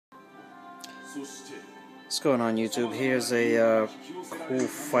What's going on, YouTube? Here's a cool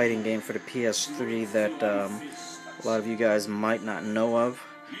fighting game for the PS3 that a lot of you guys might not know of.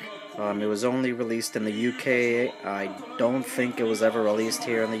 It was only released in the UK. I don't think it was ever released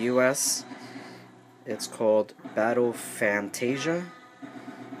here in the US. It's called Fantasia.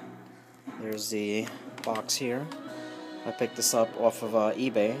 There's the box here. I picked this up off of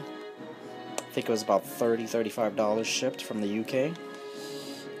eBay. I think it was about $35 shipped from the UK.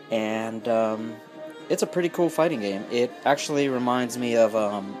 And it's a pretty cool fighting game. It actually reminds me of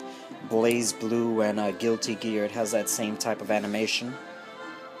Blaze Blue and Guilty Gear. It has that same type of animation.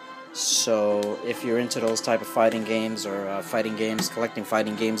 So if you're into those type of fighting games or fighting games, collecting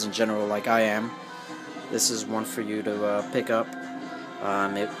fighting games in general like I am, this is one for you to pick up.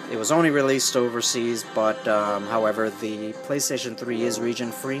 It was only released overseas, but however, the PlayStation 3 is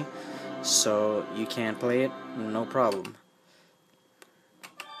region free, so you can play it, no problem.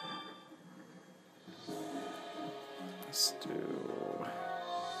 Let's do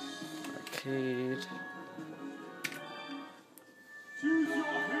arcade. Choose your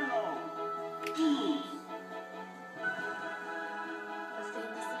hero. Choose. A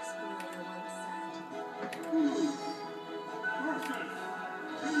famous explorer once said, Choose.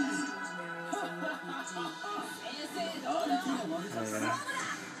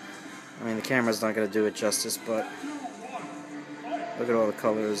 I mean, the camera's not going to do it justice, but look at all the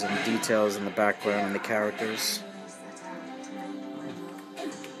colors and details in the background and the characters.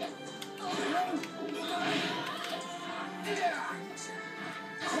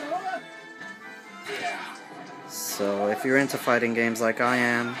 So if you're into fighting games like I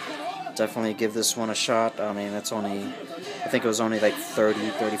am, definitely give this one a shot. I mean, it's only, I think it was only like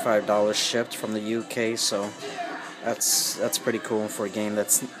 $35 shipped from the UK, so that's pretty cool for a game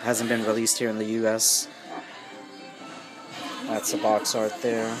that hasn't been released here in the US. That's the box art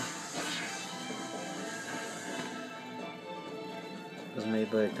there. It was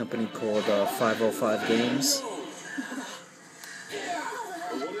made by a company called 505 Games.